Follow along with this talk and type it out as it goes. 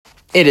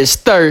It is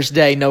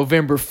Thursday,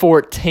 November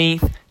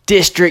 14th,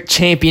 District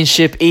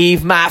Championship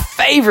Eve, my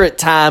favorite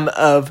time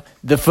of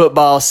the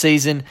football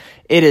season.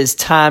 It is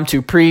time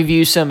to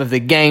preview some of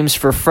the games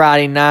for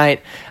Friday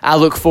night. I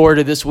look forward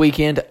to this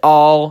weekend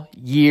all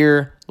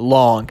year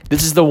long.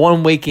 This is the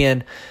one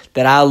weekend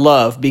that I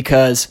love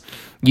because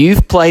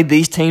you've played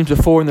these teams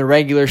before in the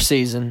regular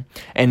season,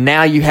 and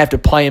now you have to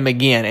play them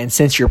again. And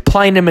since you're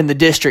playing them in the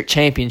district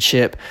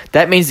championship,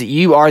 that means that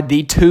you are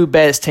the two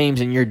best teams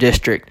in your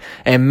district.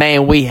 And,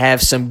 man, we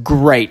have some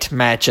great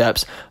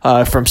matchups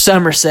from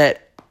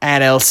Somerset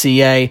at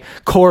LCA,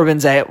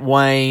 Corbin's at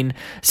Wayne,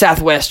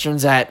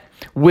 Southwestern's at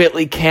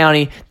Whitley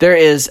County. There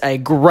is a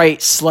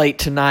great slate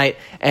tonight,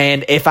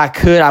 and if I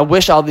could, I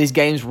wish all these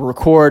games were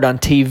recorded on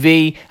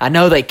TV. I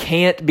know they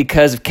can't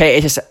because of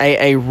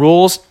KHSAA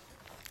rules.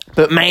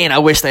 But, man, I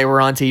wish they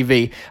were on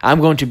TV. I'm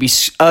going to be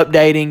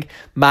updating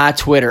my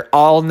Twitter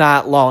all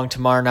night long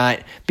tomorrow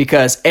night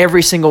because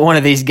every single one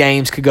of these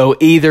games could go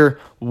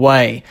either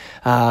way.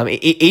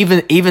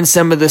 Even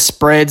some of the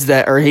spreads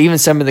or even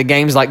some of the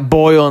games like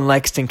Boyle and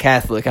Lexington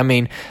Catholic. I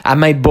mean, I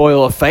made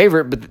Boyle a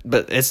favorite,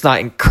 but it's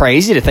not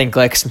crazy to think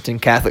Lexington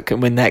Catholic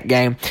could win that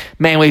game.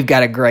 Man, we've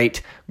got a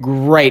great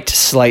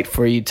slate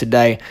for you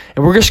today.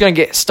 And we're just going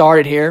to get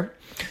started here.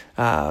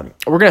 We're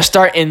going to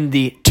start in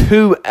the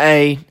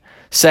 2A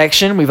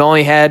section. We've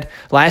only had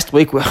last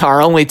week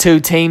our only two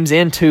teams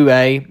in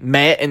 2A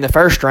met in the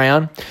first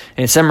round,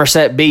 and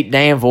Somerset beat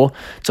Danville.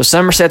 So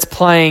Somerset's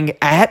playing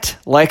at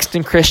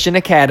Lexington Christian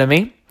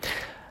Academy.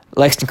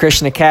 Lexington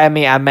Christian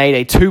Academy, I made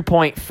a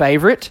 2-point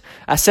favorite.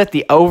 I set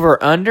the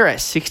over-under at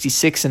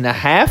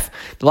 66.5.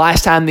 The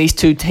last time these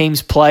two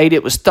teams played,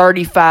 it was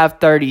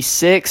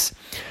 35-36.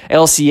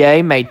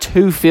 LCA made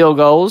 2 field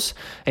goals,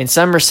 and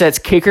Somerset's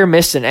kicker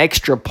missed an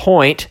extra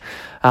point.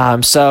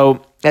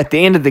 So at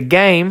the end of the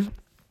game,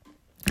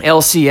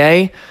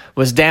 LCA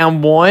was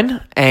down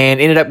 1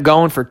 and ended up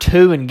going for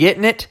 2 and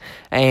getting it.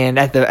 And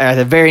at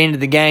the very end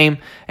of the game,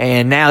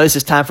 and now this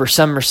is time for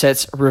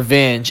Somerset's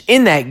revenge.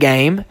 In that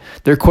game,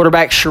 their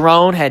quarterback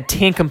Sharon had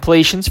 10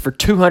 completions for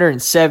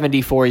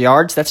 274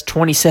 yards. That's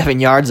 27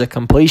 yards of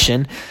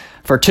completion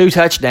for 2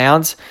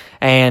 touchdowns.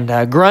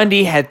 And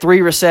Grundy had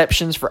 3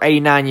 receptions for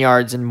 89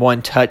 yards and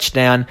 1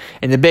 touchdown.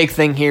 And the big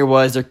thing here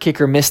was their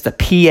kicker missed the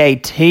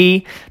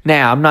PAT.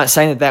 Now, I'm not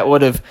saying that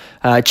would have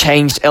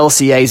changed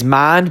LCA's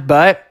mind,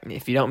 but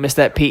if you don't miss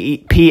that PAT,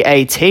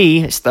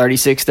 it's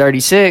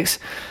 36-36.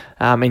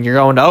 And you're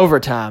going to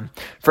overtime.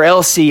 For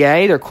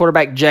LCA, their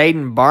quarterback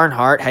Jaden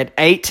Barnhart had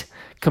 8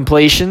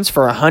 completions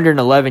for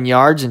 111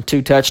 yards and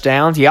 2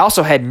 touchdowns. He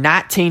also had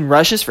 19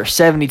 rushes for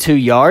 72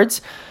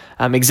 yards.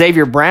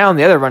 Xavier Brown,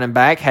 the other running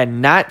back, had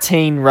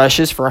 19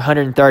 rushes for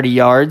 130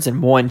 yards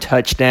and 1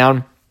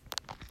 touchdown.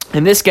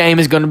 And this game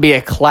is going to be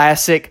a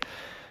classic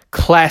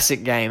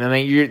game. I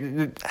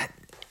mean,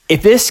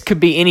 if this could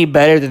be any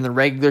better than the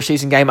regular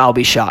season game, I'll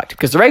be shocked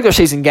because the regular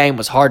season game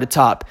was hard to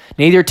top.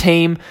 Neither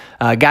team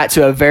got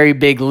to a very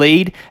big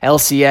lead.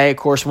 LCA, of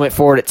course, went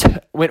for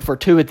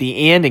 2 at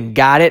the end and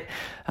got it.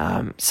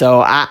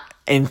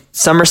 And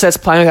Somerset's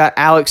playing without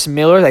Alex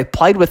Miller. They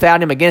played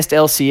without him against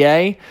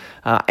LCA.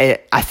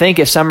 I think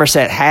if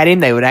Somerset had him,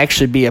 they would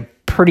actually be a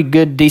pretty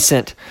good,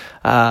 decent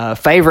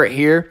favorite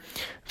here.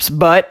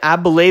 But I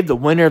believe the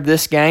winner of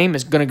this game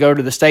is going to go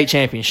to the state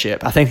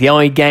championship. I think the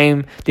only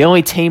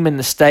team in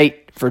the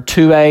state for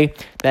 2A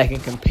that can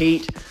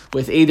compete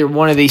with either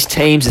one of these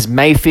teams is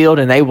Mayfield,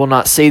 and they will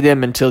not see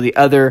them until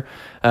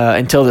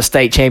the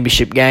state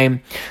championship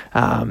game.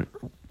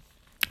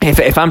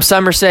 If I'm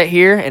Somerset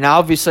here, and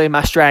obviously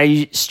my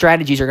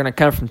strategies are going to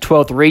come from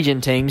 12th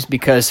region teams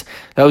because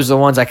those are the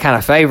ones I kind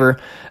of favor.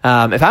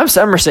 If I'm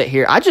Somerset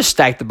here, I just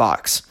stack the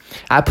box.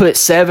 I put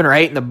 7 or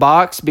 8 in the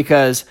box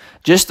because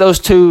just those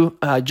two,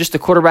 just the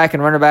quarterback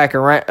and running back,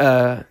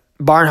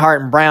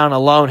 Barnhart and Brown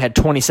alone had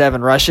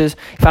 27 rushes.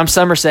 If I'm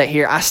Somerset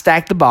here, I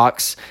stack the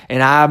box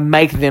and I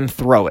make them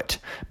throw it.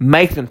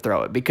 Make them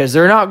throw it because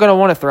they're not going to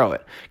want to throw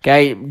it.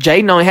 Okay,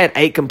 Jaden only had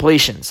 8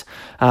 completions.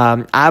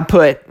 I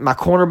put my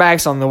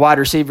cornerbacks on the wide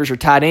receivers or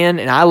tight end,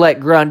 and I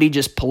let Grundy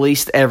just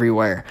police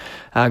everywhere.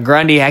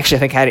 Grundy actually, I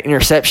think, had an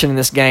interception in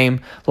this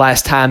game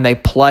last time they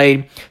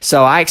played.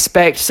 So I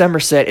expect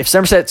Somerset, if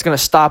Somerset's going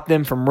to stop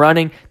them from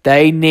running,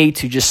 they need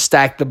to just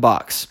stack the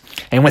box.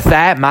 And with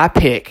that, my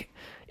pick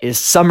is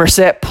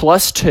Somerset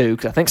 +2,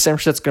 because I think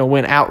Somerset's going to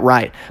win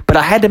outright. But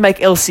I had to make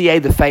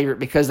LCA the favorite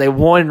because they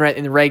won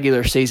in the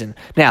regular season.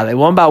 Now, they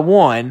won by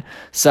 1,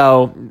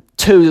 so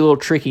 2 is a little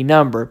tricky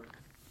number.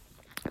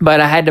 But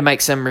I had to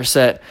make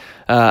Somerset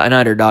an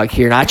underdog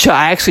here. And I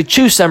actually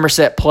choose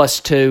Somerset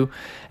 +2.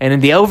 And in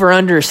the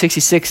over-under is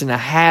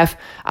 66.5.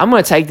 I'm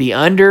going to take the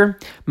under,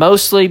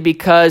 mostly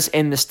because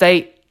in the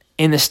state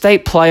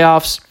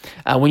playoffs,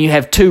 when you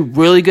have 2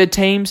 really good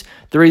teams,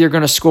 they're either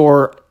going to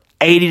score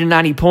 80 to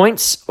 90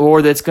 points,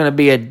 or that's going to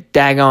be a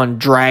daggone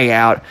drag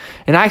out.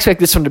 And I expect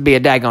this one to be a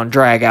daggone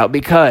drag out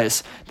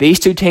because these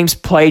 2 teams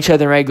play each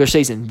other in regular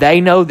season. They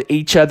know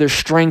each other's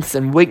strengths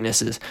and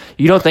weaknesses.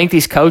 You don't think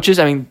these coaches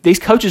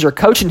are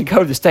coaching to go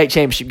to the state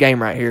championship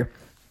game right here.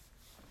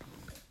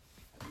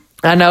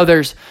 I know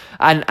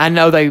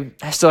they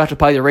still have to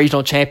play the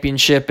regional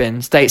championship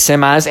and state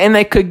semis, and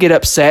they could get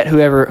upset,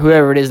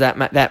 whoever it is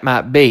that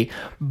might be.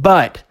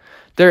 But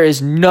there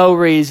is no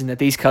reason that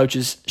these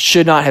coaches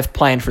should not have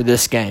planned for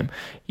this game.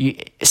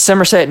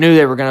 Somerset knew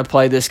they were going to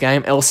play this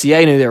game.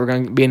 LCA knew they were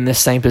going to be in this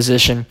same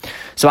position.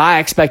 So I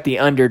expect the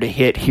under to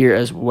hit here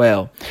as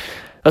well.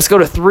 Let's go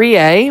to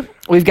 3A.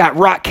 We've got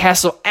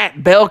Rockcastle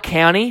at Bell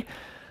County.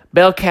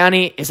 Bell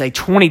County is a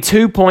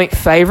 22-point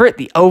favorite.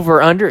 The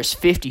over-under is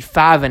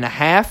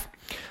 55.5.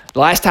 The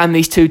last time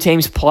these two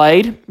teams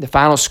played, the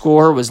final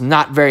score was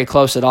not very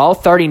close at all,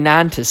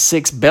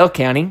 39-6 Bell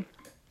County.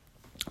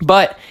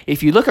 But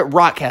if you look at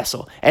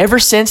Rockcastle, ever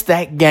since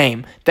that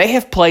game, they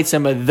have played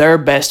some of their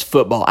best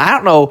football. I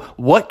don't know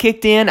what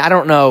kicked in. I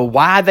don't know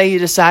why they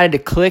decided to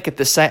click at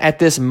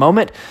this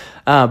moment.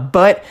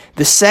 But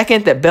the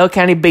second that Bell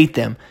County beat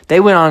them, they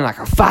went on like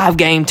a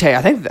 5-game tear.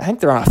 I think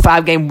they're on a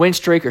 5-game win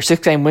streak or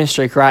 6-game win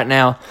streak right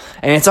now,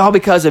 and it's all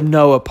because of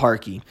Noah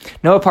Parkey.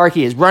 Noah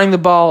Parkey is running the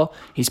ball.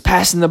 He's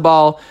passing the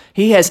ball.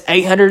 He has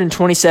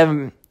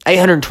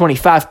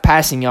 825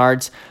 passing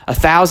yards,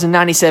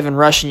 1,097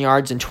 rushing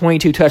yards, and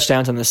 22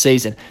 touchdowns on the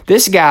season.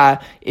 This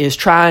guy is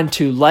trying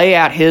to lay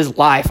out his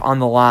life on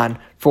the line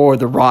for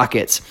the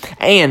Rockets.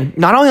 And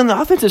not only on the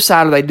offensive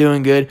side are they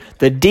doing good,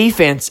 the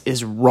defense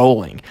is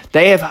rolling.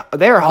 They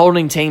are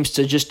holding teams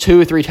to just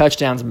 2 or 3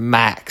 touchdowns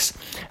max.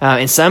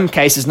 In some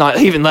cases, not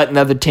even letting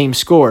other teams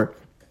score.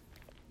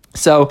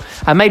 So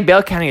I made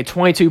Bell County a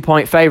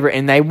 22-point favorite,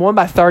 and they won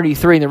by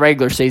 33 in the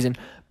regular season.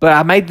 But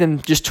I made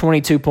them just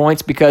 22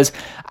 points because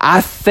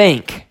I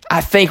think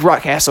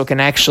Rockcastle can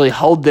actually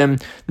hold them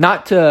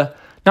not to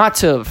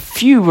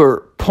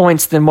fewer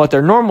points than what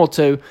they're normal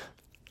to,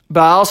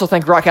 but I also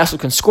think Rockcastle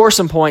can score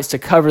some points to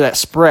cover that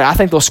spread. I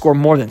think they'll score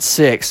more than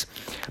 6.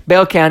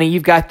 Bell County,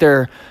 you've got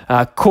their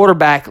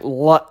quarterback,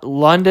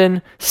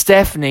 London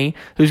Stephanie,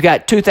 who's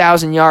got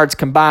 2,000 yards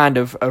combined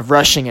of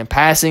rushing and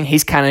passing.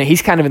 He's kind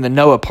of in the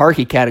Noah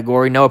Parkey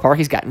category. Noah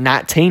Parkey's got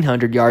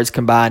 1,900 yards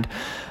combined.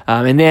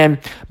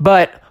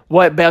 But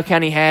what Bell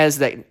County has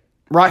that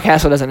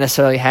Rockcastle doesn't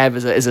necessarily have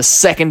is a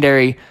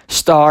secondary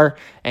star,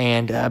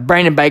 and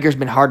Brandon Baker's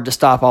been hard to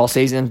stop all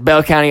season.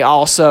 Bell County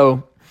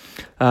also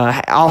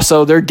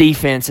their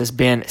defense has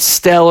been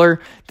stellar.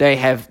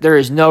 There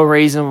is no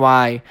reason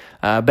why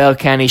Bell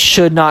County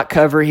should not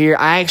cover here.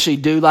 I actually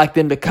do like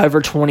them to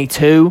cover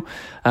 22.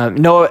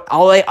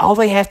 All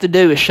they have to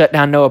do is shut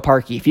down Noah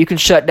Parkey. If you can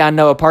shut down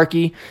Noah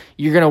Parkey,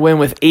 you're going to win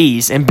with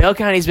ease. And Bell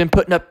County's been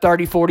putting up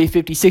 30, 40,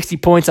 50, 60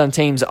 points on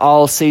teams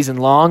all season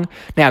long.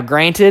 Now,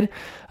 granted,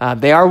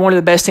 they are one of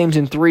the best teams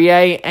in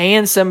 3A,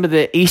 and some of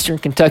the Eastern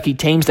Kentucky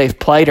teams they've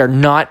played are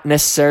not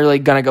necessarily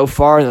going to go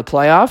far in the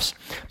playoffs.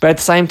 But at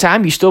the same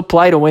time, you still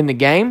play to win the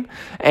game.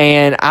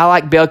 And I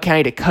like Bell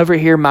County to cover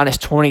here, minus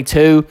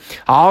 22.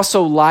 I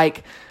also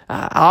like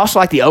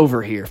the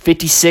over here,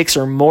 56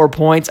 or more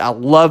points. I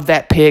love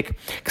that pick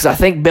because I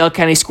think Bell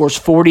County scores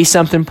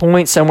 40-something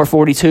points, somewhere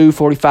 42,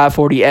 45,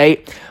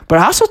 48. But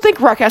I also think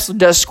Rockcastle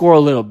does score a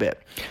little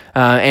bit.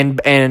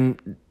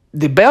 And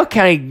the Bell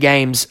County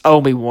games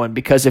owe me one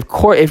because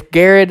if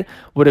Garrett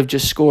would have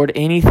just scored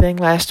anything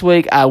last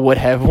week, I would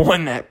have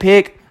won that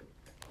pick.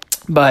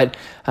 But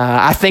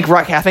I think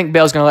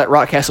Bell's going to let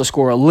Rockcastle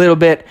score a little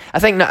bit. I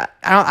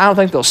don't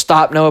think they'll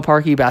stop Noah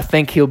Parkey, but I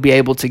think he'll be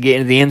able to get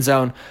into the end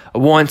zone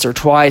once or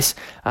twice.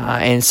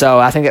 And so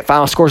I think that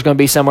final score is going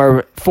to be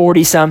somewhere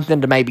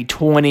 40-something to maybe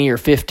 20 or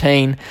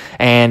 15,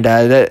 and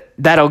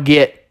that'll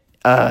get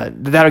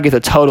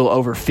the total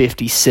over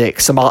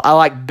 56. So I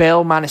like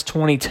Bell minus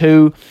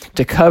 22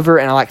 to cover,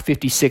 and I like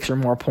 56 or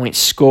more points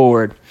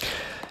scored.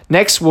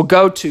 Next, we'll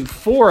go to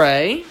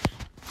 4A.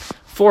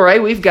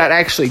 4A, we've got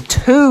actually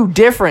 2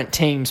 different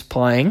teams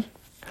playing.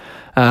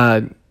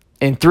 In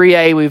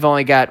 3A, we've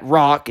only got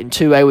Rock. In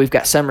 2A, we've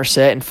got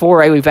Somerset. In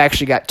 4A, we've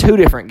actually got 2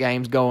 different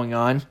games going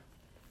on.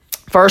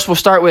 First, we'll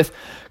start with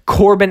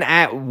Corbin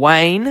at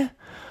Wayne.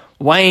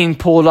 Wayne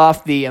pulled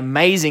off the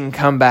amazing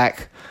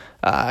comeback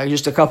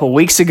just a couple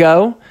weeks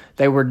ago.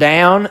 They were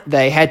down.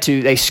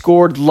 They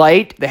scored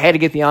late. They had to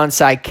get the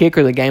onside kick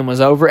or the game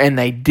was over, and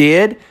they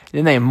did.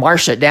 Then they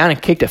marched it down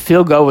and kicked a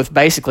field goal with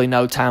basically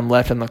no time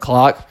left on the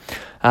clock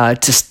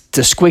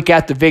to squeak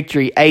out the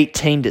victory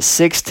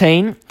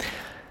 18-16.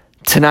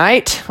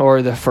 Tonight,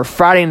 for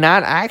Friday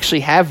night, I actually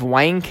have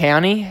Wayne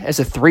County as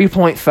a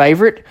 3-point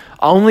favorite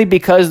only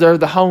because they're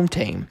the home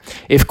team.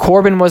 If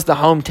Corbin was the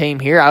home team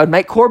here, I would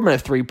make Corbin a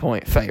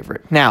 3-point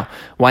favorite. Now,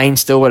 Wayne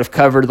still would have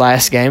covered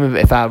last game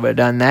if I would have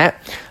done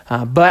that.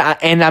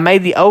 I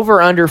made the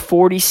over-under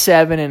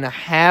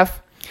 47.5.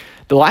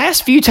 The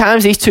last few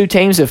times these two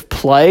teams have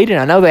played, and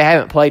I know they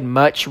haven't played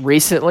much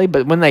recently,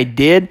 but when they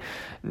did,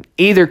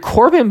 either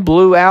Corbin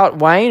blew out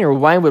Wayne or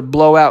Wayne would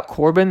blow out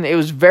Corbin. It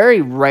was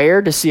very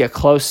rare to see a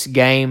close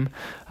game.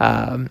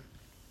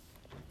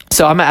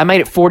 So I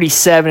made it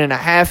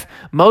 47.5,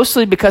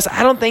 mostly because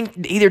I don't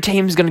think either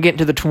team is going to get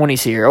into the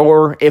 20s here.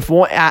 Or if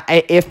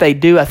they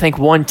do, I think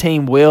one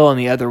team will and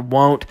the other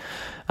won't.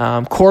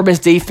 Corbin's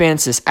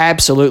defense is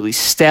absolutely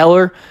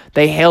stellar.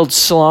 They held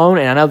Sloan,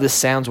 and I know this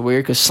sounds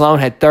weird because Sloan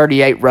had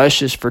 38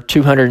 rushes for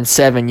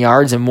 207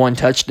 yards and 1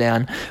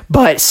 touchdown.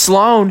 But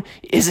Sloan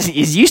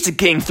is used to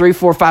getting 300,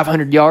 400,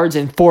 500 yards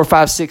and 4,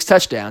 5, 6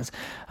 touchdowns.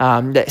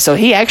 So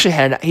he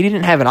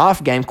didn't have an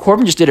off game.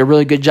 Corbin just did a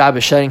really good job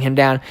of shutting him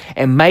down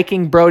and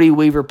making Brody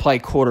Weaver play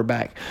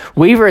quarterback.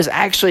 Weaver has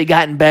actually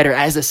gotten better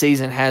as the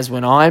season has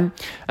went on.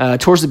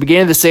 Towards the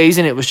beginning of the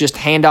season, it was just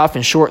handoff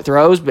and short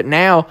throws, but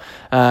now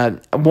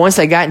once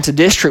they got into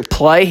district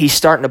play, he's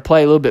starting to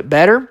play a little bit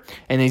better,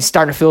 and he's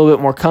starting to feel a little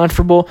bit more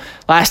comfortable.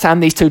 Last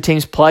time these two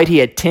teams played, he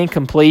had 10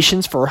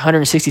 completions for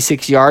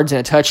 166 yards and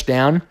a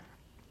touchdown.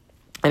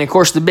 And of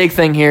course, the big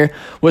thing here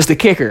was the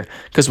kicker,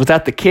 because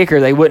without the kicker,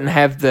 they wouldn't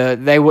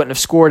have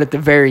scored at the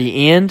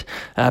very end.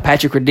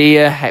 Patrick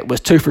Radia was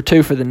 2 for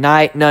 2 for the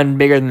night, none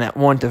bigger than that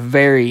one at the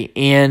very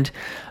end.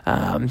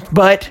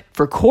 But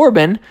for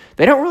Corbin,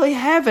 they don't really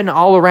have an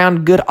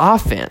all-around good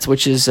offense,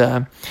 which is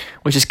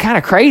kind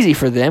of crazy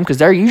for them because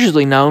they're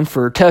usually known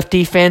for tough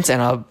defense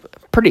and a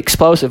pretty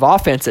explosive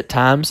offense at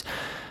times.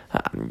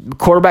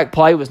 Quarterback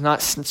play was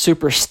not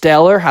super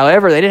stellar.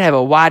 However, they did have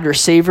a wide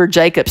receiver,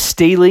 Jacob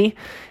Steele.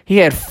 He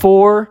had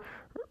 4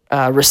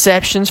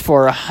 receptions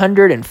for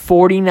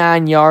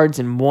 149 yards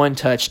and 1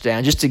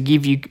 touchdown. Just to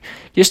give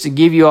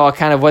you all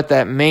kind of what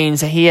that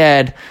means, he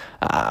had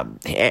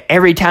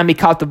every time he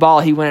caught the ball,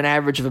 he went an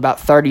average of about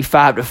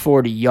 35 to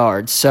 40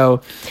 yards.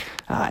 So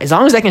as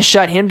long as they can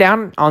shut him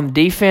down on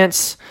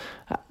defense,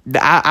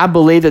 I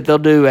believe that they'll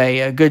do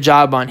a good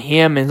job on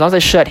him. And as long as they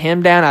shut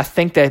him down, I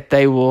think that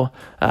they will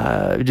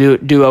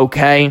do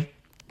okay.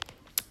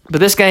 But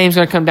this game is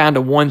going to come down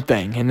to one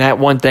thing, and that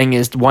one thing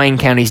is Wayne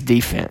County's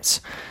defense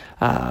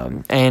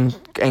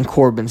and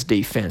Corbin's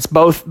defense.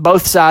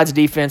 Both sides'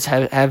 defense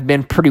have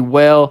been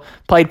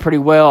played pretty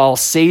well all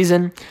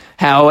season.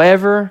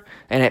 However,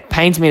 and it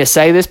pains me to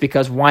say this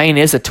because Wayne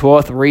is a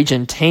 12th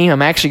region team,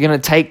 I'm actually going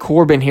to take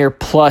Corbin here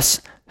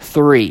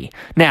 +3.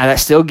 Now, that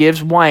still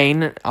gives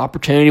Wayne an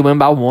opportunity to win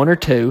by 1 or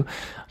 2,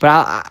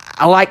 but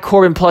I like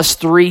Corbin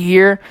 +3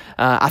 here.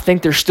 I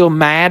think they're still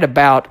mad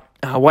about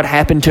what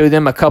happened to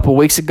them a couple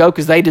weeks ago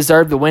because they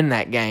deserved to win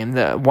that game.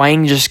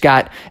 Wayne just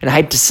got, and I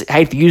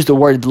hate to use the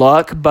word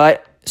luck,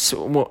 but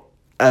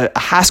a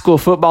high school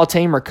football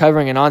team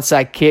recovering an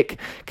onside kick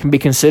can be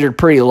considered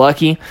pretty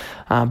lucky.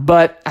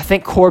 But I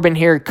think Corbin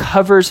here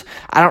covers.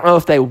 I don't know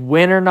if they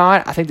win or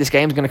not. I think this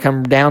game's going to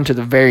come down to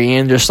the very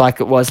end just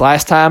like it was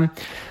last time.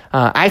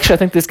 Actually, I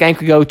think this game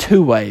could go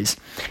 2 ways.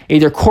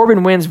 Either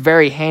Corbin wins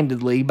very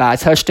handedly by a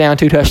touchdown,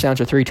 2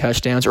 touchdowns, or 3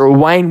 touchdowns, or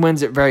Wayne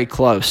wins it very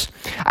close.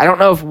 I don't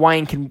know if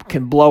Wayne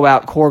can blow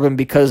out Corbin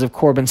because of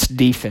Corbin's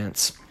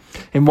defense.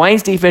 And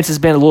Wayne's defense has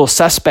been a little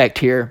suspect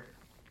here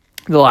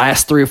the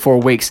last 3 or 4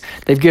 weeks.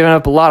 They've given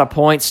up a lot of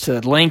points to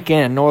Lincoln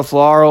and North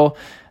Laurel,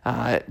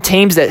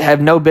 teams that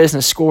have no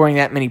business scoring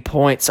that many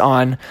points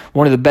on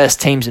one of the best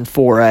teams in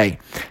 4A.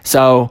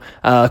 So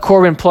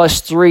Corbin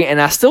 +3, and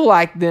I still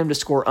like them to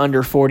score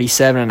under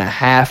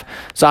 47.5.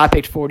 So I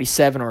picked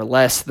 47 or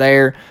less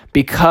there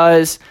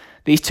because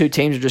these two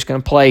teams are just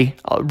going to play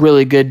a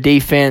really good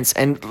defense.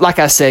 And like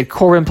I said,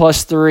 Corbin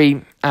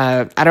 +3,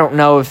 I don't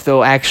know if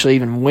they'll actually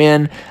even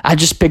win. I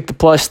just picked the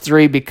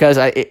 +3 because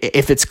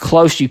if it's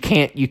close, you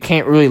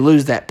can't really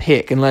lose that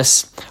pick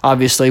unless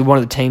obviously one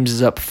of the teams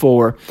is up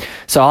 4.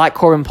 So I like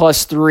Corbin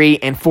 +3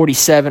 and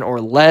 47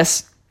 or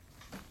less.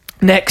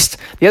 Next,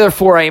 the other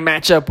 4A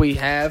matchup we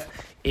have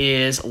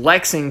is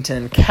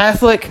Lexington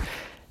Catholic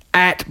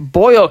at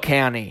Boyle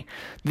County.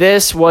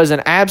 This was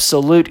an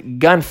absolute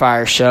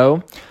gunfire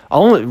show.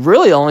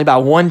 Only by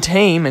one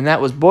team, and that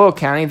was Boyle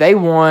County. They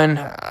won.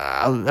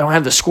 I don't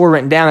have the score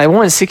written down. They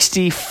won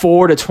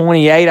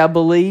 64-28, I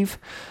believe.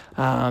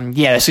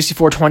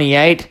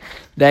 64-28.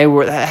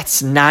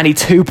 That's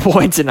 92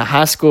 points in a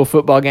high school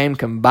football game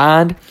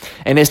combined.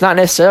 And it's not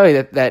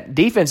necessarily that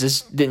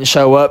defenses didn't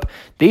show up.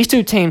 These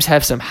two teams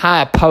have some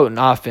high potent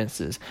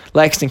offenses.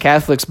 Lexington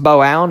Catholic's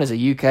Bo Allen is a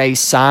UK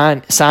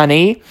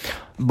signee.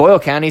 Boyle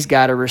County's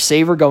got a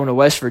receiver going to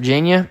West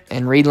Virginia,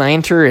 and Reed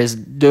Lanter is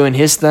doing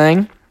his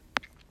thing.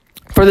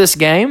 For this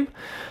game,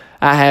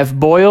 I have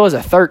Boyle as a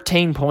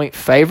 13-point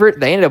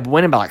favorite. They ended up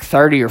winning by like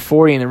 30 or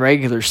 40 in the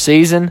regular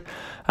season.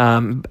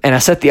 And I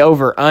set the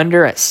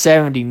over-under at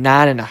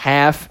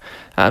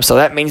 79.5. So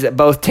that means that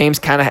both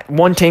teams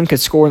one team could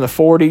score in the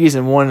 40s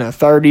and one in the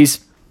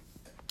 30s.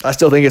 I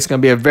still think it's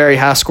going to be a very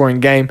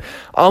high-scoring game,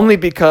 only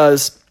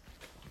because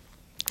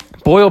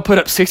Boyle put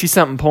up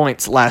 60-something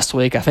points last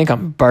week. I think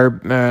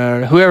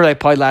whoever they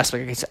played last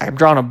week. I'm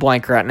drawing a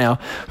blank right now.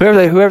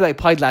 Whoever they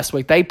played last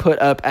week, they put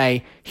up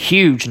a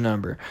huge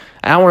number.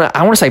 I want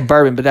to say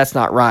Bourbon, but that's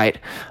not right.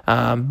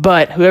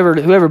 But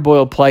whoever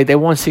Boyle played, they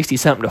won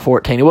 60-something to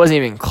 14. It wasn't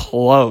even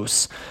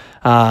close.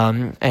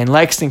 And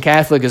Lexington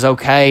Catholic is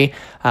okay.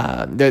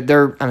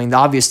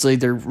 Obviously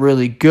they're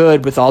really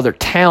good with all their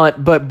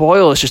talent, but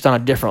Boyle is just on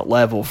a different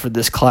level for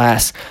this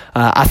class.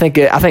 I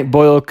think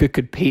Boyle could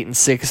compete in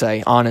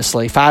 6A,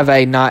 honestly.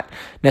 5A, not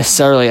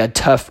necessarily a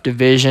tough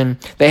division.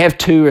 They have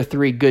 2 or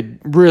 3 good,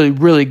 really,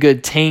 really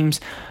good teams.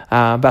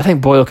 But I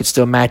think Boyle could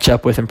still match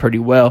up with him pretty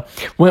well.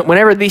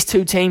 Whenever these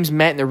two teams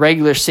met in the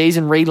regular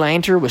season, Reed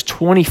Lanter was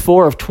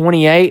 24 of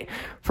 28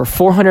 for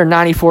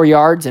 494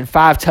 yards and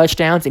 5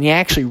 touchdowns, and he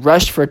actually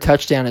rushed for a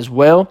touchdown as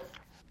well.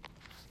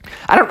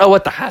 I don't know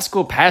what the high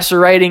school passer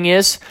rating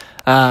is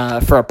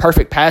for a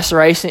perfect passer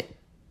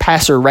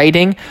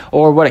rating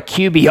or what a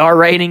QBR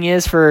rating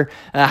is for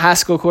high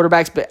school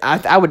quarterbacks, but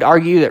I would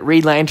argue that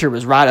Reed Lanter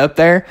was right up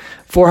there.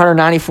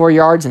 494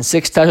 yards and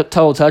 6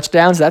 total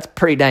touchdowns. That's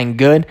pretty dang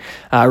good.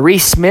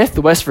 Reese Smith,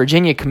 the West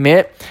Virginia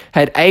commit,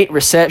 had 8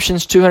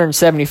 receptions,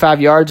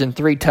 275 yards, and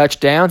 3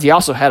 touchdowns. He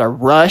also had a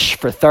rush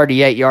for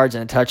 38 yards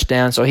and a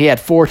touchdown, so he had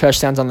 4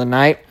 touchdowns on the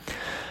night.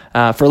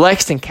 For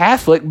Lexington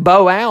Catholic,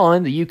 Bo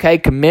Allen, the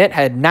UK commit,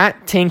 had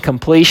 19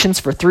 completions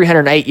for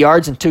 308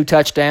 yards and 2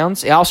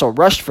 touchdowns. He also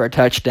rushed for a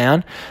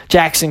touchdown.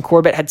 Jackson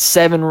Corbett had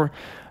 7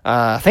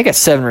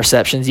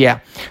 receptions,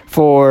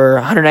 for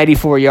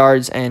 184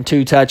 yards and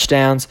 2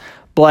 touchdowns.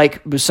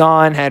 Blake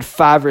Busan had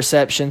 5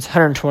 receptions,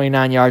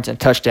 129 yards, and a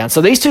touchdown.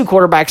 So these two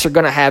quarterbacks are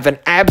going to have an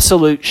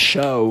absolute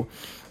show.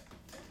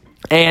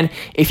 And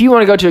if you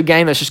want to go to a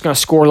game that's just going to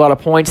score a lot of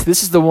points,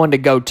 this is the one to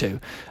go to.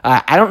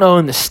 I don't know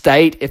in the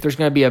state if there's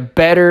going to be a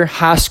better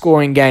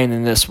high-scoring game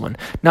than this one.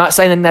 Not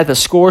saying that the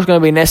score is going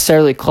to be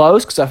necessarily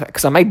close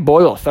because I made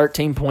Boyle a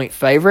 13-point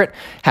favorite.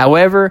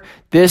 However,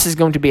 this is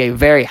going to be a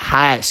very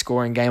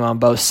high-scoring game on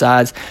both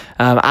sides.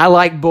 I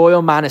like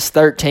Boyle minus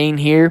 13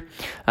 here.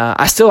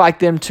 I still like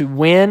them to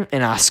win,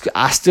 and I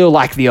still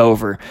like the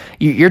over.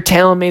 You're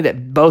telling me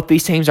that both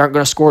these teams aren't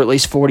going to score at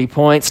least 40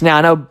 points. Now,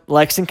 I know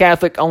Lexington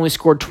Catholic only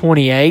scored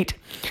 28,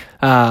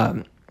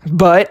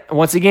 but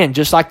once again,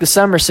 just like the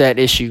Somerset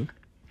issue,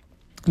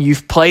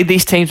 you've played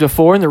these teams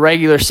before in the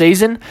regular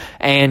season,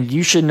 and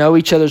you should know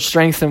each other's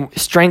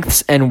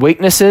strengths and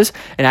weaknesses.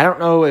 And I don't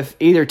know if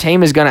either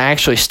team is going to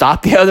actually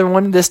stop the other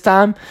one this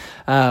time.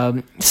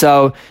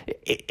 So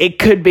it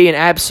could be an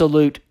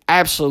absolute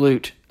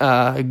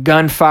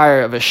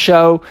gunfire of a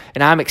show,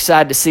 and I'm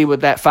excited to see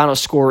what that final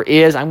score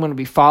is. I'm going to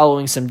be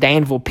following some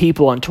Danville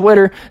people on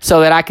Twitter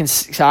so that I can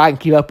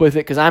keep up with it,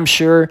 because I'm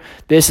sure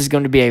this is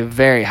going to be a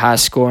very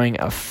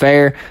high-scoring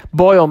affair.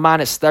 Boyle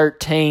minus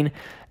 13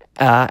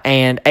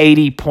 and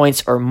 80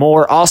 points or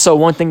more. Also,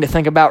 one thing to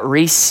think about,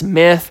 Reese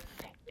Smith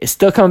is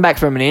still coming back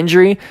from an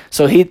injury,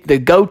 so the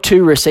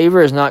go-to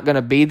receiver is not going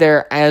to be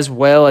there as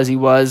well as he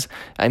was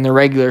in the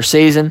regular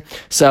season.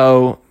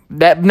 So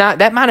that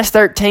minus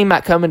 13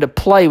 might come into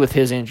play with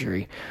his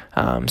injury.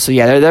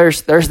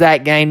 There's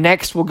that game.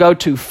 Next, we'll go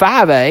to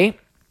 5A.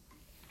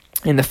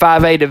 In the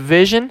 5A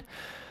division,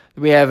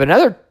 we have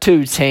another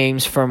 2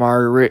 teams from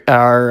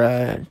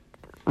our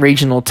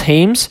regional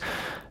teams.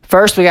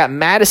 First, we got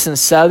Madison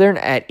Southern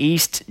at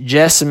East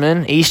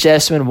Jessamine. East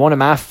Jessamine, one of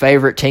my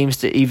favorite teams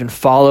to even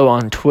follow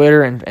on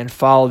Twitter and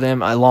follow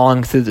them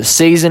along through the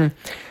season.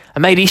 I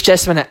made East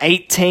Jessamine an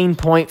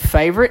 18-point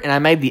favorite, and I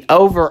made the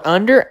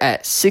over-under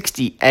at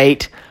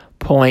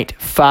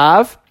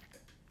 68.5.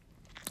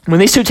 When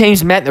these two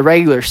teams met in the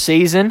regular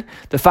season,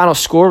 the final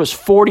score was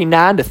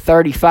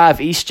 49-35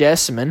 East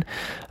Jessamine.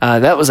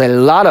 That was a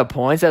lot of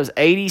points. That was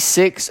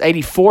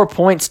 84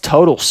 points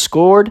total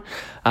scored.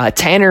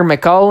 Tanner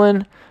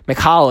McCollin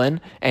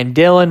and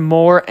Dylan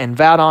Moore and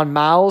Valdon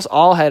Miles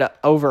all had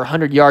over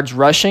 100 yards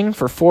rushing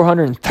for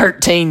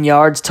 413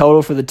 yards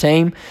total for the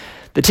team.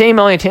 The team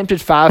only attempted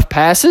 5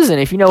 passes, and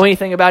if you know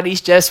anything about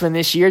East Jessamine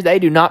this year, they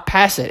do not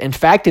pass it. In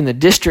fact, in the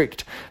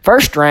district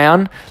first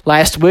round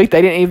last week,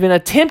 they didn't even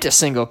attempt a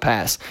single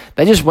pass.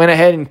 They just went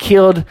ahead and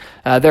killed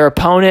their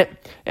opponent,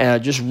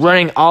 just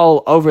running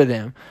all over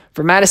them.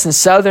 For Madison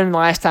Southern, the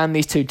last time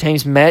these two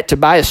teams met,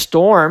 Tobias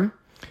Storm,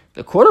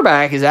 the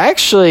quarterback, is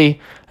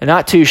actually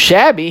not too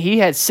shabby. He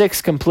had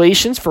 6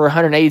 completions for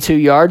 182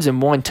 yards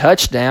and 1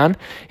 touchdown.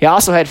 He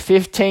also had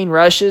 15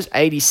 rushes,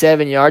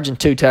 87 yards, and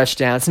 2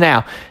 touchdowns.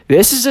 Now,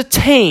 this is a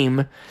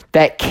team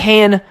that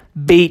can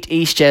beat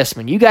East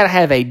Jessamine. You got to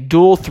have a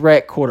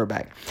dual-threat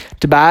quarterback.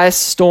 Tobias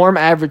Storm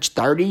averaged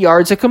 30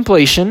 yards of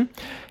completion.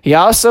 He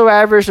also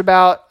averaged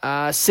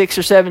about 6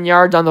 or 7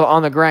 yards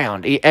on the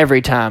ground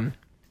every time.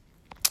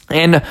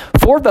 And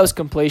 4 of those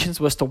completions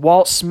was to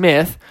Walt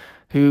Smith,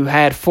 who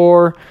had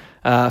 4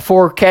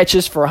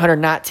 catches for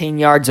 119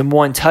 yards and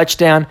 1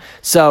 touchdown.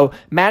 So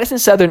Madison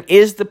Southern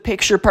is the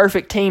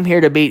picture-perfect team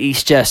here to beat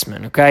East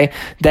Jessamine, okay?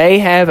 They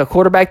have a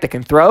quarterback that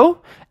can throw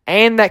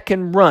and that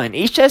can run.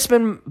 East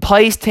Jessamine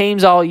plays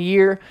teams all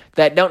year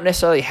that don't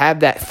necessarily have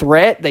that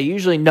threat. They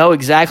usually know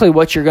exactly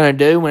what you're going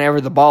to do whenever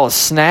the ball is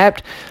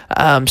snapped.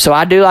 So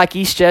I do like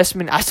East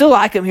Jessamine. I still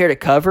like them here to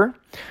cover.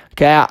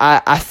 Okay,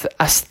 I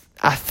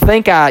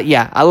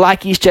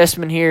like East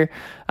Jessamine here.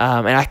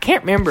 And I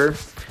can't remember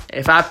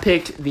if I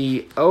picked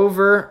the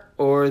over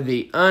or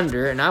the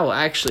under, and I will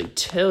actually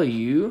tell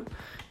you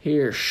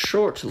here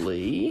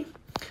shortly.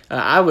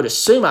 I would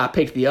assume I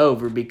picked the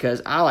over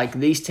because I like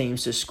these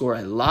teams to score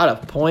a lot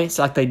of points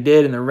like they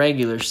did in the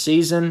regular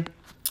season.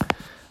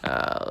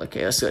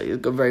 Okay, let's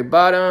go very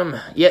bottom.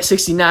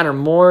 69 or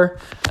more.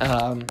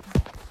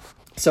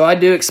 So I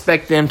do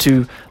expect them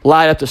to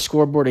light up the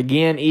scoreboard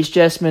again. East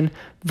Jessamine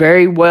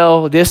very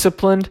well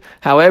disciplined.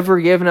 However,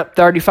 giving up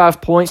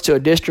 35 points to a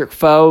district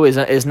foe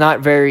is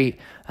not very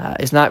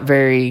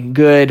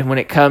good when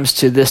it comes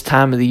to this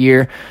time of the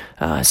year.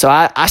 So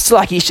I still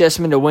like East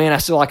Jessamine to win. I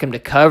still like them to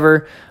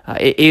cover.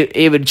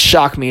 It would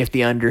shock me if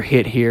the under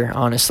hit here,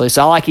 honestly.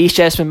 So I like East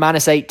Jessamine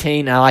minus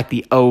 18. And I like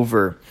the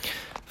over.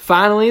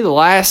 Finally, the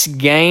last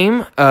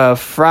game of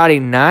Friday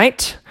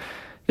night.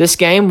 This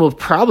game will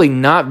probably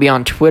not be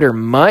on Twitter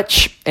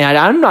much, and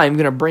I'm not even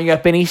going to bring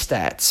up any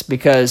stats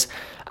because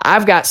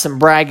I've got some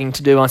bragging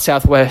to do on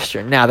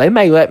Southwestern. Now, they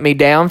may let me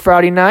down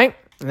Friday night,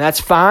 and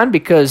that's fine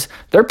because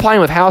they're playing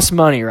with house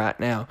money right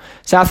now.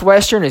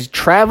 Southwestern is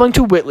traveling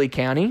to Whitley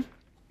County.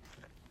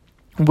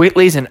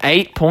 Whitley's an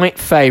 8-point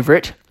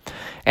favorite,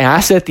 and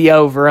I set the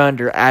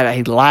over-under at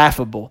a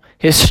laughable,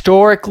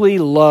 historically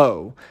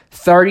low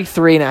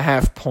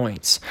 33.5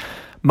 points.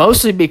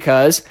 Mostly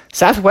because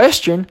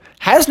Southwestern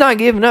has not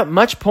given up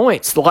much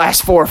points the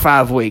last 4 or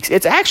 5 weeks.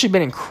 It's actually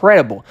been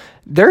incredible.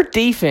 Their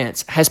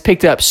defense has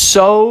picked up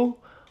so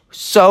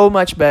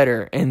much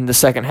better in the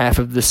second half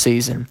of the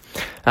season.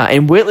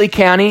 In Whitley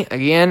County,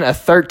 again, a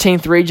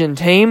 13th region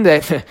team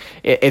that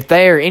if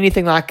they are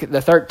anything like the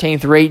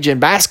 13th region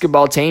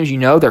basketball teams,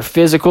 they're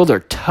physical, they're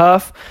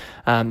tough.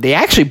 They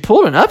actually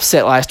pulled an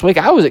upset last week.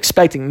 I was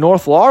expecting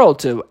North Laurel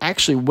to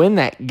actually win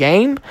that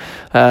game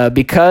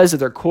because of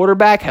their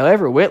quarterback.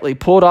 However, Whitley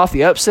pulled off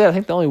the upset. I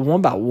think they only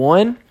won by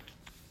 1.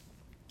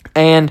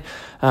 And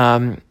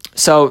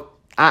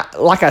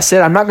like I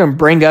said, I'm not going to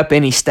bring up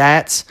any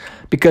stats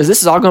because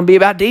this is all going to be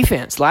about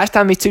defense. Last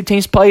time these two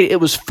teams played, it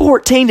was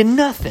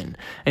 14-0,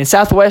 and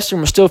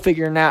Southwestern was still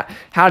figuring out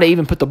how to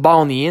even put the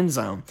ball in the end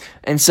zone.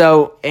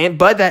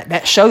 But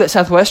that showed that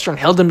Southwestern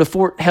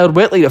held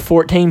Whitley to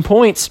 14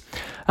 points.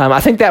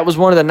 I think that was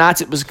one of the nights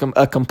it was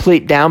a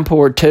complete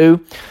downpour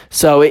too.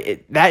 So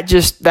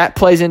that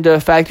plays into a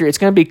factor. It's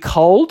going to be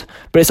cold,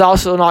 but it's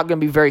also not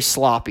going to be very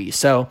sloppy.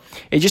 So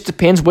it just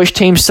depends which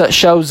team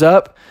shows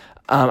up.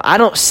 I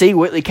don't see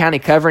Whitley County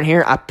covering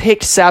here. I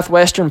picked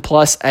Southwestern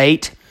plus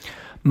 8,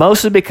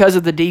 mostly because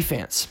of the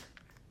defense.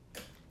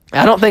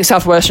 I don't think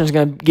Southwestern's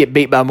going to get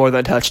beat by more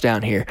than a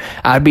touchdown here.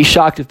 I'd be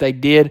shocked if they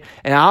did.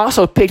 And I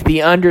also picked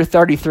the under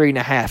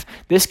 33.5.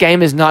 This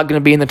game is not going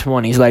to be in the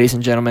 20s, ladies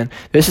and gentlemen.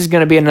 This is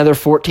going to be another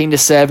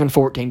 14-7,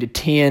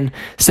 14-10,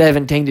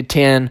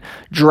 17-10.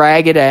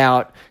 Drag it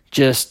out.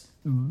 Just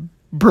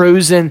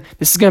bruising.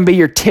 This is going to be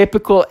your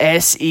typical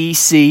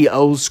SEC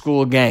old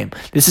school game.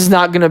 This is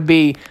not going to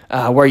be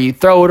where you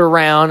throw it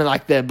around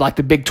like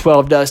the Big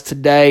 12 does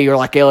today or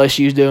like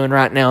LSU's doing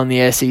right now in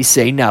the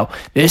SEC. No,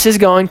 this is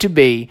going to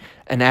be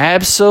an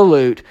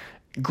absolute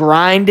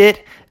grind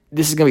it.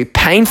 This is going to be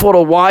painful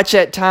to watch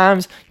at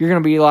times. You're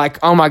going to be like,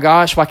 oh my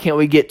gosh, why can't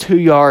we get 2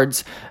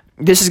 yards?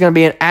 This is going to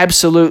be an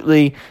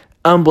absolutely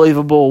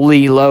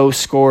unbelievably low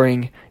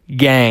scoring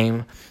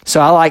game. So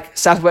I like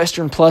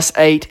Southwestern plus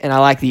 8, and I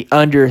like the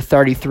under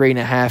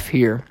 33.5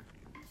 here.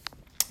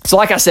 So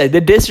like I said, the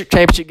district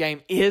championship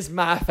game is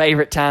my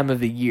favorite time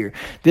of the year.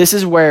 This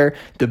is where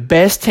the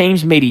best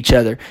teams meet each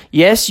other.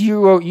 Yes,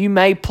 you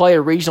may play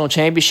a regional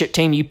championship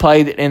team you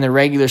play in the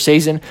regular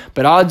season,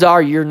 but odds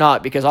are you're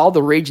not because all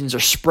the regions are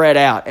spread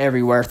out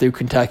everywhere through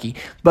Kentucky.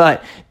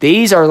 But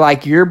these are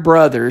like your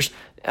brothers.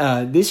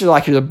 These are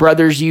like the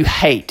brothers you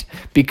hate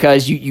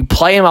because you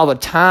play them all the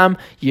time.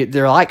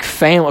 They're like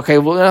family. Okay,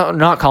 well,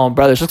 not call them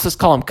brothers. Let's just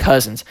call them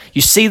cousins.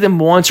 You see them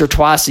once or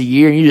twice a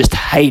year, and you just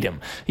hate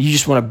them. You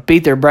just want to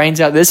beat their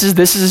brains out. This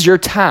is your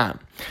time.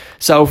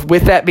 So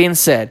with that being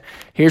said,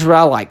 here's what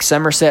I like: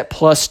 Somerset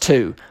plus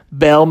 2,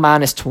 Bell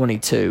minus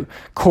 22,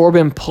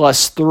 Corbin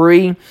plus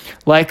 3,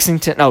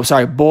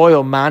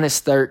 Boyle minus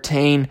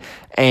 13,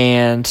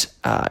 and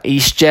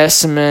East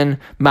Jessamine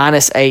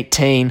minus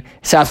 18,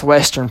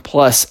 Southwestern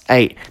plus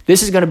 8.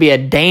 This is going to be a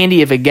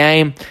dandy of a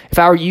game. If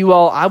I were you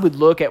all, I would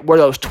look at where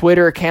those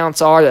Twitter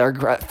accounts are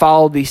that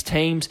follow these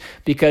teams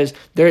because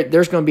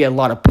there's going to be a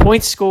lot of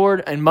points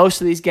scored in most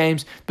of these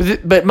games.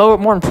 But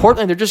more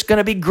importantly, they're just going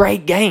to be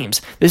great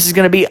games. This is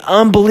going to be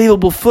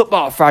unbelievable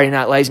football Friday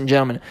night, ladies and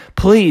gentlemen.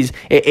 Please,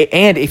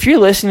 and if you're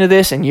listening to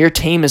this and your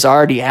team is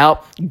already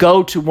out,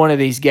 go to one of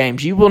these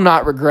games. You will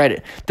not regret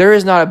it. There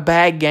is not a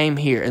bad game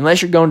here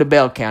unless you're going to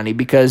Bell County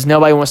because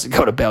nobody wants to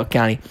go to Bell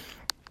County.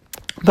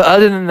 But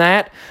other than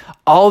that,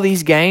 all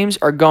these games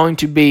are going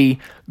to be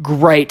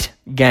great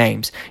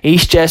games.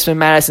 East Jessamine,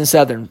 Madison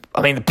Southern,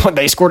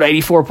 they scored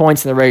 84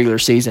 points in the regular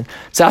season.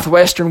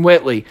 Southwestern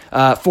Whitley,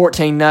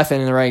 14-0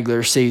 in the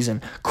regular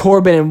season.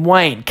 Corbin and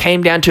Wayne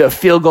came down to a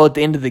field goal at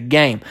the end of the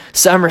game.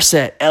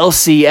 Somerset,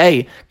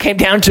 LCA, came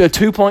down to a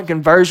 2-point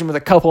conversion with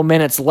a couple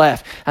minutes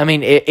left.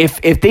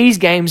 If these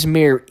games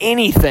mirror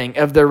anything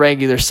of the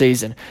regular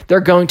season, they're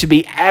going to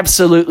be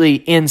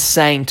absolutely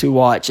insane to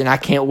watch, and I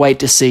can't wait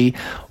to see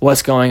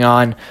what's going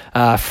on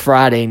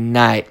Friday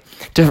night.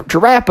 To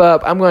wrap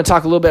up, I'm going to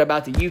talk a little bit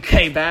about the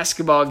UK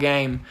basketball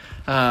game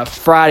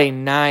Tuesday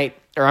night.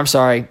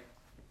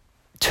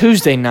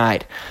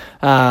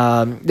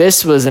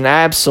 This was an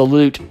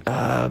absolute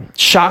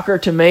shocker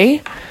to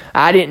me.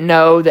 I didn't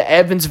know that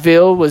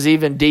Evansville was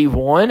even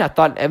D1. I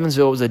thought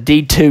Evansville was a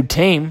D2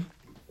 team.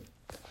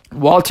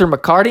 Walter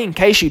McCarty, in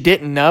case you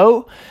didn't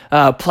know,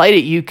 played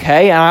at UK.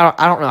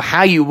 I don't know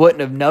how you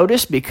wouldn't have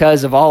noticed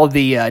because of all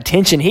the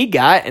attention he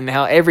got and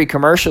how every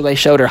commercial they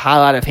showed a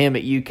highlight of him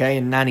at UK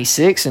in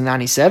 96 and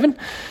 97.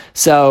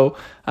 So,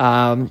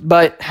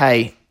 but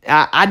hey,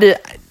 I did.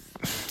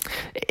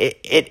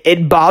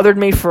 It bothered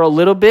me for a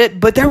little bit,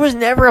 but there was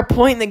never a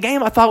point in the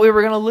game I thought we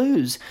were going to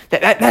lose.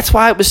 That's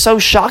why it was so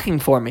shocking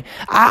for me.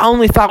 I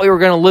only thought we were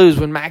going to lose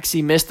when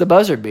Maxey missed the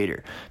buzzer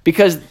beater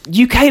because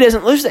UK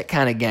doesn't lose that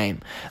kind of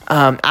game.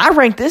 I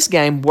ranked this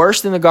game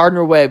worse than the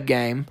Gardner-Webb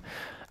game,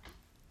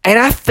 and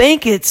I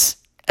think it's,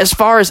 as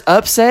far as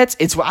upsets,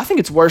 I think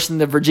it's worse than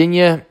the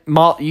Virginia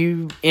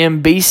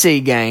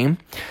UMBC game,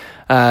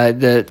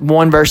 the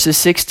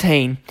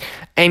 1-16.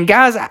 And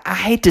guys, I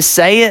hate to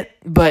say it,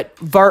 but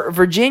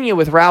Virginia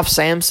with Ralph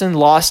Sampson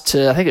lost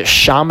to, I think it was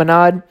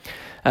Chaminade,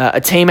 a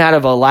team out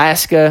of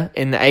Alaska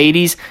in the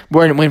 80s,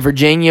 when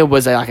Virginia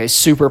was like a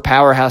super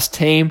powerhouse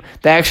team.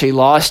 They actually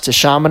lost to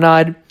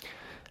Chaminade.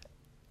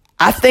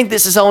 I think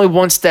this is only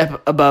one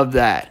step above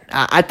that.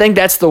 I think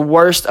that's the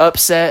worst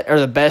upset or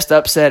the best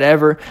upset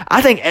ever.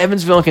 I think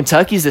Evansville and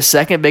Kentucky is the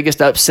second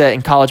biggest upset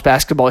in college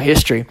basketball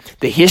history.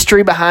 The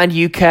history behind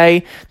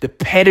UK, the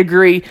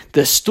pedigree,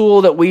 the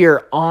stool that we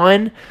are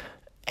on,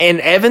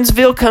 and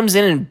Evansville comes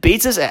in and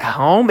beats us at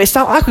home. It's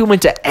not like we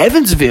went to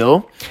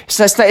Evansville. It's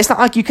not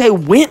like UK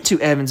went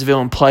to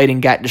Evansville and played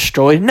and got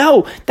destroyed.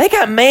 No, they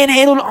got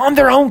manhandled on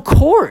their own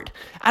court.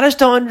 I just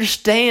don't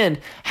understand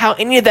how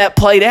any of that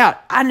played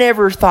out. I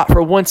never thought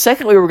for 1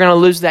 second we were going to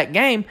lose that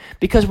game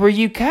because we're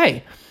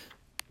UK.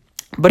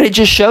 But it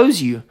just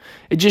shows you.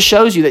 It just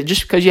shows you that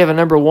just because you have a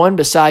number 1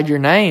 beside your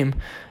name,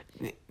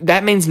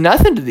 that means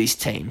nothing to these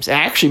teams. It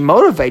actually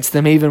motivates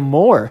them even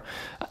more.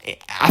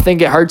 I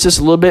think it hurts us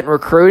a little bit in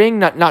recruiting,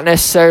 not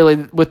necessarily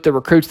with the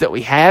recruits that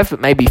we have, but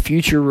maybe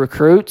future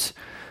recruits.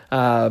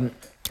 I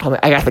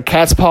got the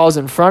cat's paws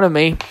in front of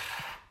me.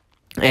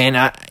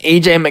 And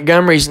E.J.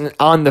 Montgomery's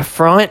on the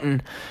front,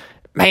 and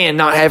man,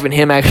 not having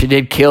him actually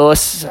did kill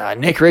us.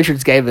 Nick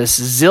Richards gave us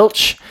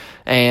zilch,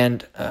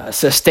 and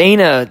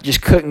Sestina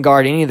just couldn't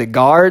guard any of the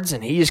guards,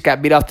 and he just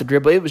got beat off the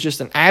dribble. It was just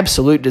an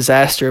absolute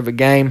disaster of a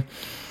game.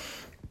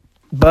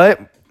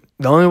 But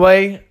the only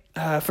way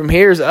from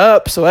here is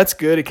up, so that's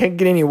good. It can't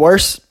get any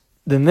worse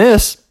than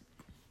this.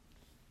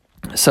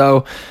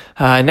 So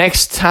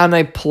next time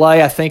they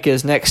play, I think,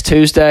 is next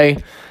Tuesday.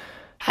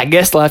 I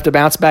guess they'll have to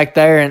bounce back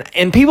there.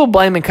 And people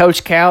blaming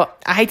Coach Cal.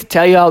 I hate to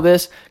tell you all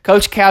this.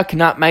 Coach Cal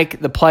cannot make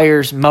the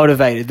players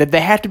motivated. That they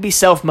have to be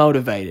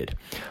self-motivated.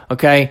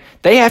 Okay?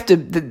 They have to.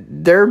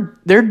 They're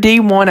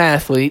D1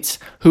 athletes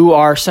who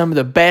are some of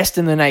the best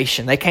in the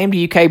nation. They came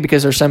to UK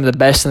because they're some of the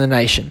best in the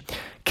nation.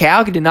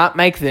 Cal did not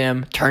make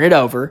them turn it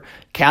over.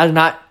 Cal did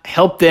not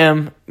help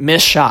them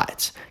miss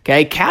shots.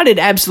 Okay? Cal did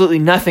absolutely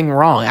nothing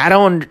wrong. I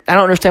don't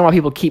understand why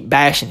people keep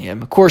bashing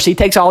him. Of course, he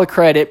takes all the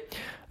credit.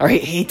 Or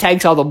he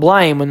takes all the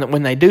blame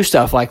when they do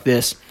stuff like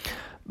this.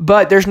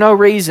 But there's no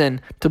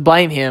reason to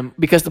blame him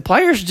because the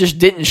players just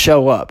didn't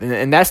show up.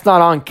 And that's not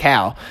on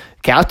Cal.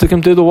 Cal took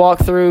him through the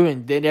walkthrough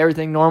and did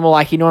everything normal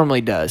like he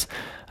normally does.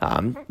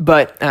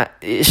 But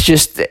it's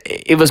just,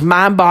 it was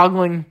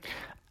mind-boggling.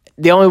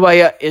 The only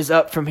way is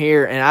up from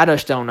here, and I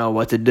just don't know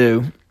what to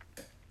do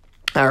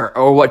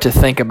or what to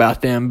think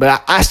about them.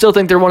 But I still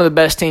think they're one of the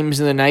best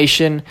teams in the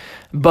nation.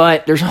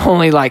 But there's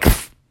only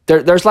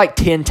There's like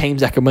 10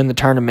 teams that can win the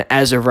tournament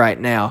as of right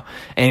now.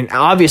 And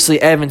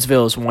obviously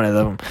Evansville is one of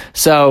them.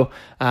 So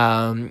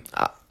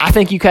I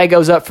think UK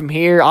goes up from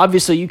here.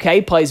 Obviously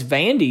UK plays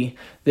Vandy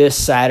this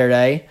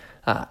Saturday.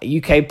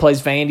 UK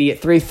plays Vandy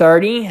at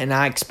 3:30, and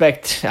I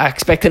expect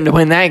them to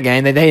win that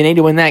game. They need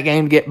to win that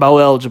game to get bowl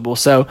eligible.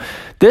 So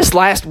this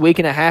last week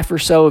and a half or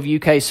so of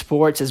UK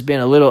sports has been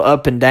a little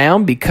up and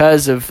down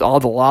because of all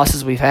the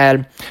losses we've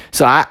had.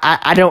 So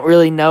I don't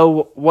really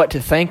know what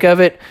to think of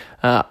it.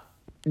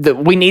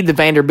 We need the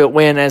Vanderbilt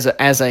win as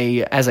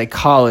a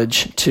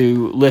college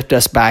to lift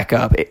us back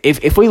up.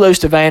 If we lose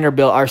to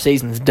Vanderbilt, our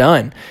season's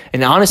done.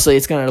 And honestly,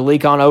 it's going to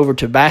leak on over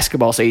to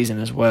basketball season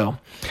as well.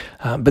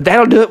 But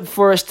that'll do it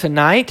for us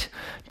tonight.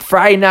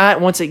 Friday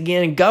night, once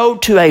again, go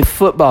to a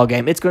football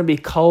game. It's going to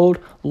be cold.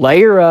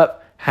 Layer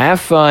up.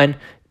 Have fun.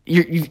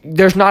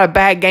 There's not a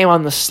bad game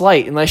on the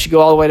slate unless you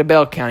go all the way to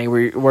Bell County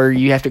where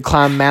you have to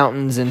climb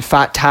mountains and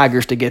fight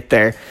tigers to get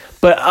there.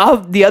 But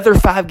of the other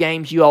 5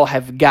 games, you all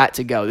have got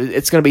to go.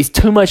 It's going to be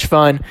too much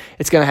fun.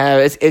 It's going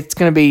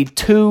to be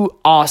too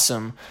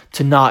awesome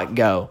to not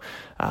go.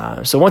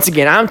 So once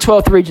again, I'm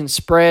 12th Region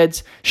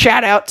Spreads.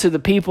 Shout out to the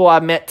people I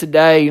met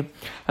today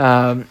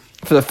for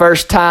the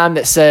first time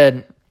that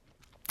said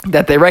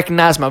that they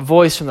recognized my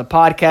voice from the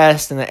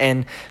podcast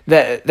and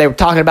that they were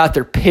talking about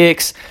their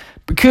picks.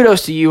 But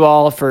kudos to you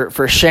all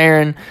for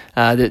sharing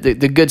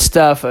the good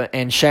stuff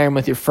and sharing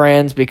with your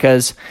friends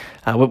because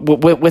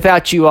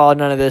without you all,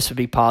 none of this would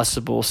be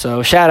possible.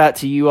 So shout out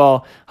to you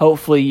all.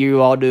 Hopefully you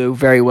all do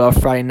very well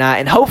Friday night,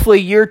 and hopefully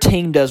your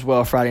team does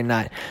well Friday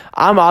night.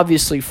 I'm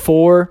obviously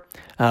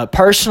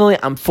personally,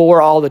 I'm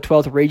for all the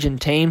 12th region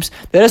teams.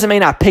 That doesn't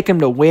mean I pick them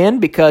to win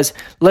because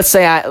let's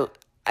say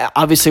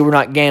Obviously, we're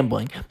not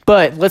gambling.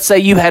 But let's say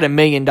you had $1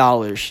 million,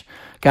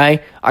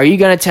 okay? Are you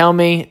going to tell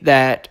me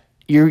that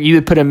you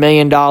would put $1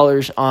 million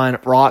on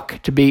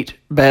Rock to beat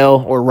Bell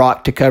or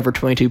Rock to cover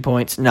 22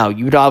 points? No,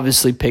 you would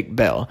obviously pick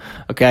Bell,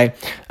 okay?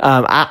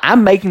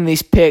 I'm making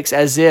these picks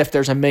as if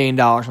there's $1 million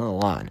on the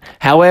line.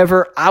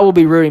 However, I will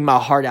be rooting my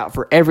heart out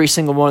for every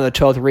single one of the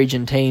 12th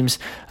region teams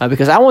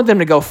because I want them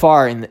to go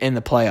far in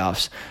the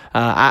playoffs.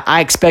 I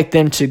expect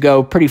them to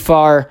go pretty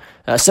far.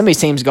 Some of these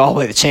teams go all the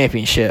way to the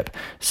championship.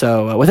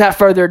 So without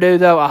further ado,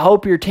 though, I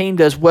hope your team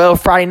does well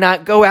Friday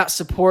night. Go out and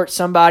support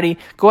somebody.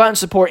 Go out and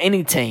support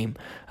any team.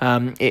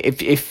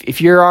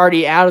 If you're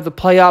already out of the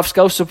playoffs,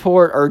 go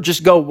support or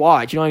just go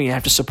watch. You don't even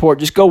have to support.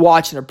 Just go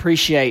watch and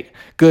appreciate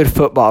good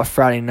football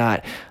Friday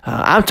night.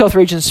 I'm 12th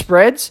Region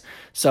Spreads.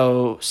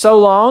 So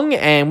long,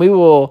 and we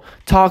will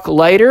talk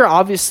later.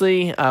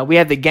 Obviously, we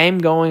have the game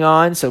going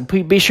on, so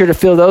be sure to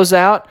fill those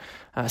out.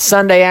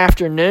 Sunday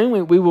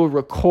afternoon, we will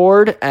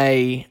record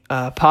a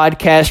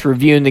podcast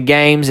reviewing the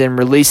games and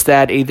release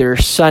that either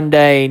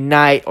Sunday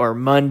night or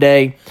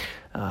Monday.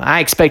 I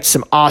expect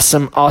some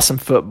awesome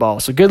football.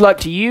 So good luck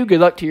to you. Good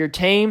luck to your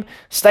team.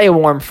 Stay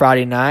warm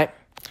Friday night,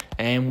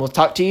 and we'll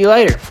talk to you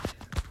later.